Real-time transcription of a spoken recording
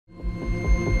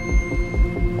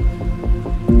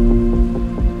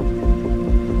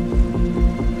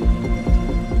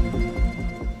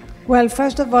Well,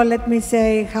 first of all, let me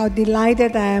say how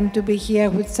delighted I am to be here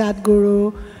with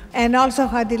Sadhguru, and also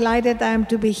how delighted I am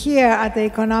to be here at the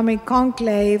Economic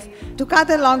Conclave. To cut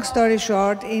a long story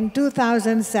short, in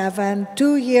 2007,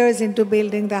 2 years into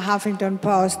building the Huffington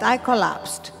Post, I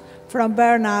collapsed from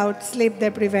burnout, sleep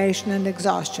deprivation, and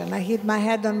exhaustion. I hit my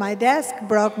head on my desk,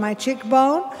 broke my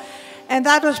cheekbone, and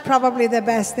that was probably the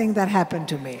best thing that happened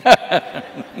to me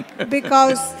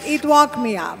because it woke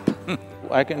me up.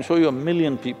 I can show you 1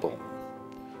 million people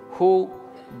who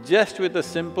just with a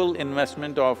simple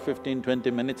investment of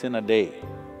 15–20 minutes in a day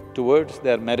towards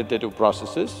their meditative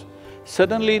processes,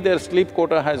 suddenly their sleep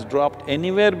quota has dropped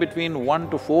anywhere between 1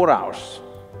 to 4 hours,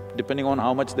 depending on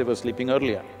how much they were sleeping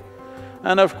earlier.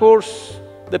 And of course,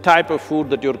 the type of food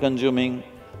that you're consuming,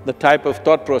 the type of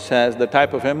thought process, the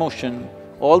type of emotion,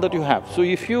 all that you have. So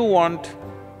if you want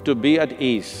to be at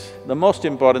ease, the most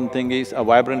important thing is a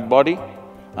vibrant body,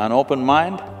 an open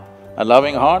mind, a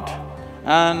loving heart,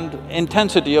 and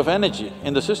intensity of energy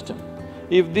in the system.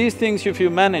 If these things, if you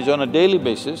manage on a daily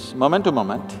basis, moment to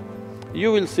moment,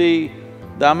 you will see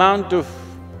the amount of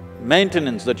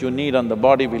maintenance that you need on the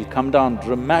body will come down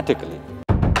dramatically.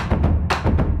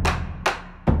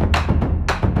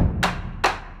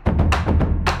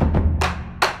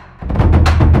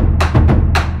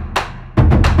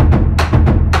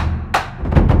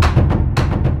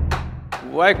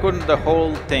 Why couldn't the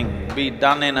whole thing be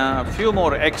done in a few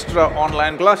more extra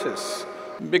online classes?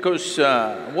 Because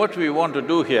what we want to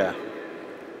do here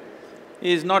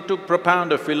is not to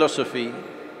propound a philosophy,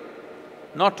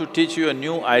 not to teach you a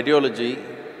new ideology,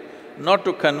 not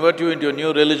to convert you into a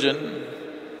new religion,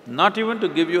 not even to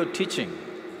give you a teaching.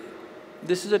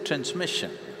 This is a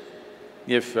transmission.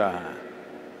 If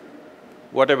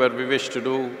whatever we wish to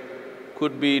do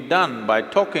could be done by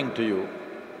talking to you,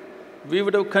 we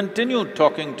would have continued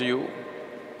talking to you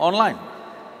online.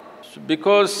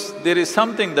 Because there is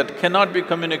something that cannot be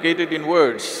communicated in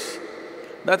words,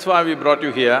 that's why we brought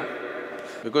you here.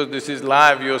 Because this is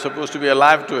live, you're supposed to be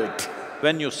alive to it.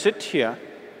 When you sit here,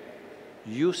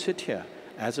 you sit here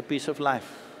as a piece of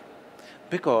life.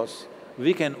 Because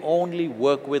we can only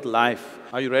work with life.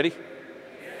 Are you ready?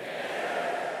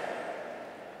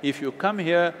 If you come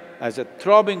here as a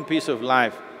throbbing piece of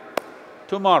life,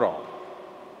 tomorrow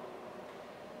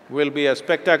will be a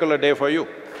spectacular day for you.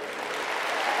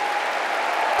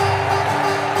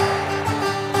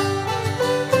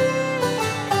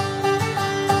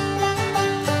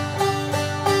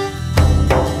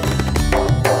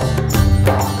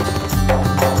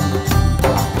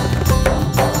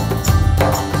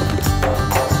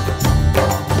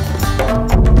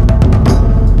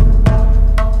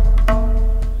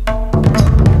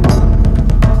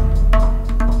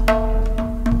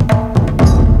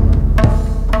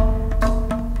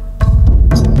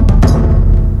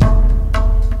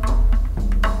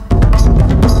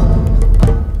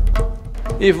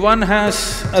 If one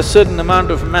has a certain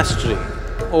amount of mastery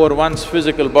over one's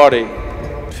physical body,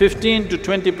 15 to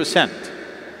 20%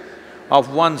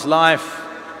 of one's life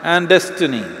and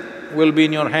destiny will be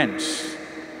in your hands.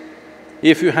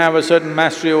 If you have a certain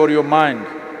mastery over your mind,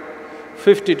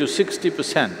 50 to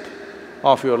 60%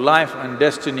 of your life and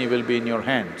destiny will be in your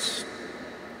hands.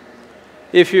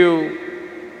 If you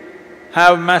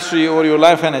have mastery over your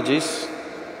life energies,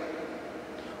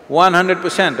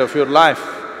 100% of your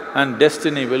life and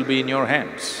destiny will be in your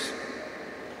hands.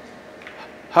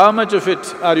 How much of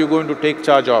it are you going to take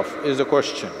charge of is the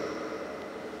question.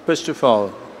 First of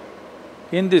all,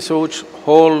 in this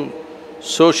whole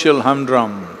social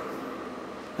humdrum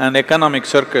and economic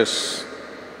circus,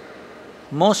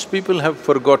 most people have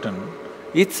forgotten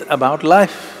it's about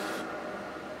life.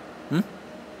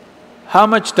 How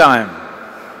much time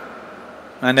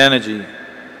and energy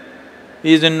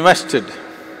is invested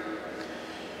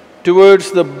towards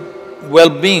the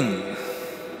well-being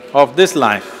of this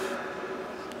life?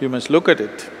 You must look at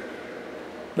it.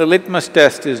 The litmus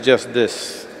test is just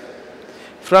this.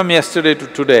 From yesterday to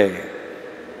today,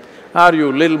 are you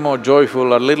a little more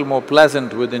joyful or a little more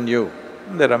pleasant within you?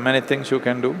 There are many things you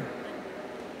can do.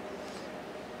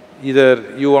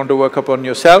 Either you want to work upon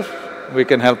yourself, we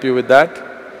can help you with that,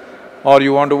 or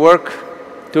you want to work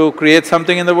to create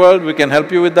something in the world, we can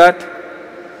help you with that.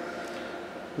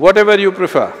 Whatever you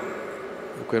prefer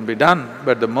can be done,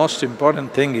 but the most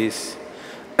important thing is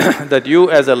that you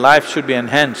as a life should be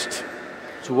enhanced.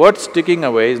 So what's ticking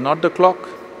away is not the clock,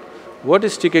 what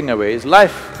is ticking away is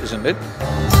life, isn't it?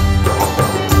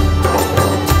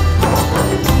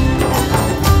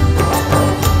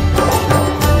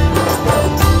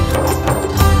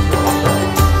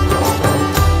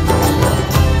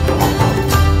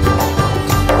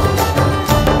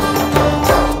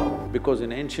 Because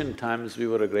in ancient ancient times we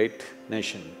were a great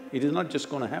nation. It is not just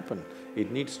going to happen,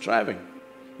 it needs striving,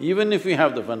 even if we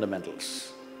have the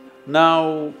fundamentals.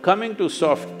 Now, coming to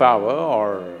soft power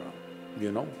or,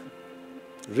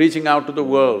 reaching out to the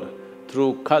world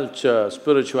through culture,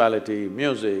 spirituality,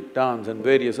 music, dance and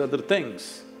various other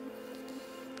things,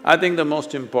 I think the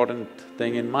most important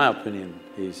thing in my opinion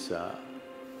is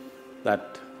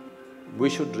that we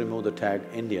should remove the tag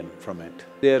Indian from it.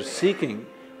 They are seeking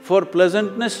for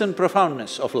pleasantness and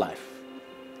profoundness of life.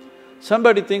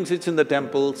 Somebody thinks it's in the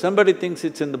temple, somebody thinks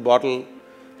it's in the bottle,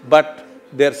 but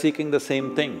they're seeking the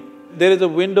same thing. There is a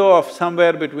window of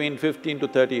somewhere between 15 to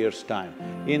 30 years' time.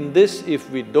 In this, if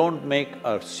we don't make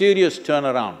a serious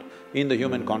turnaround in the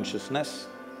human consciousness,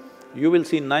 you will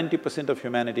see 90% of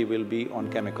humanity will be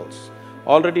on chemicals.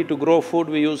 Already to grow food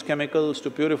we use chemicals, to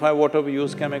purify water we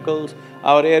use chemicals,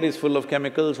 our air is full of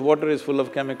chemicals, water is full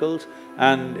of chemicals,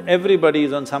 and everybody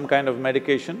is on some kind of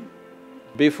medication.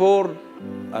 Before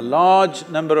a large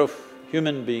number of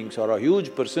human beings or a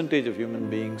huge percentage of human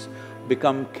beings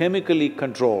become chemically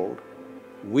controlled,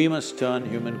 we must turn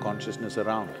human consciousness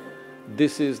around.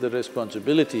 This is the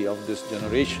responsibility of this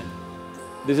generation.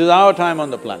 This is our time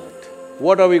on the planet.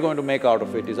 What are we going to make out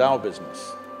of it is our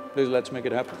business. Please, let's make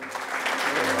it happen.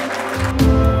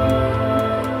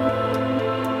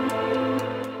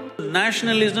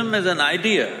 Nationalism as an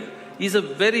idea is a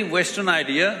very Western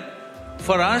idea.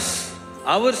 For us,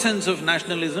 our sense of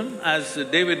nationalism, as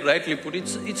David rightly put,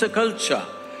 it's a culture.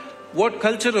 What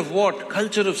culture of what?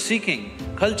 Culture of seeking,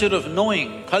 culture of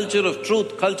knowing, culture of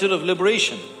truth, culture of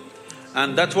liberation.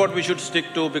 And that's what we should stick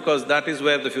to because that is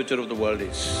where the future of the world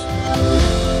is.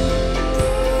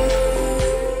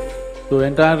 So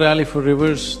entire Rally for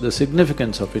Rivers, the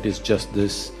significance of it is just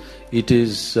this. It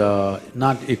is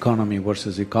not economy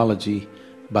versus ecology,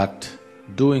 but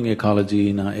doing ecology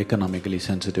in an economically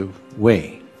sensitive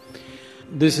way.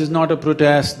 This is not a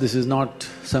protest, this is not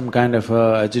some kind of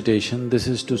agitation, this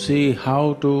is to see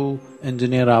how to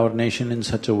engineer our nation in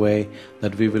such a way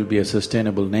that we will be a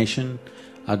sustainable nation,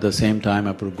 at the same time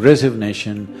a progressive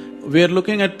nation. We are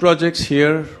looking at projects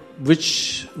here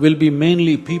which will be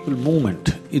mainly people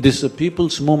movement. It is a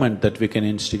people's movement that we can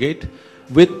instigate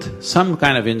with some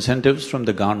kind of incentives from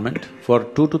the government for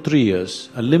 2 to 3 years,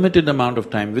 a limited amount of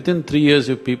time. Within 3 years,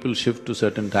 if people shift to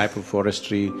certain type of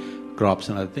forestry, crops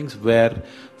and other things, where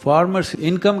farmers'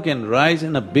 income can rise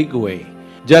in a big way.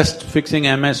 Just fixing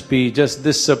MSP, just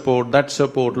this support, that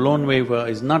support, loan waiver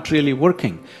is not really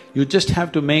working. You just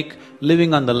have to make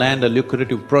living on the land a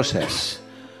lucrative process.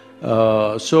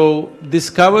 So this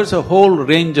covers a whole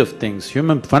range of things,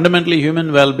 fundamentally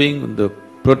human well-being, the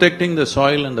protecting the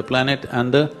soil and the planet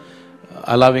and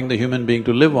allowing the human being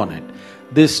to live on it.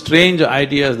 These strange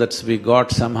ideas that we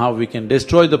got, somehow we can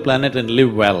destroy the planet and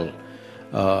live well,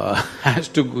 has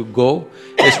to go,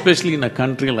 especially in a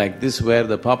country like this where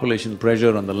the population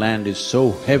pressure on the land is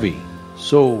so heavy,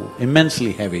 so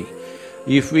immensely heavy.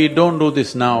 If we don't do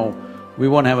this now, we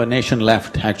won't have a nation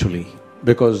left actually,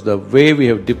 because the way we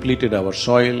have depleted our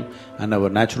soil and our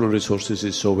natural resources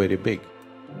is so very big.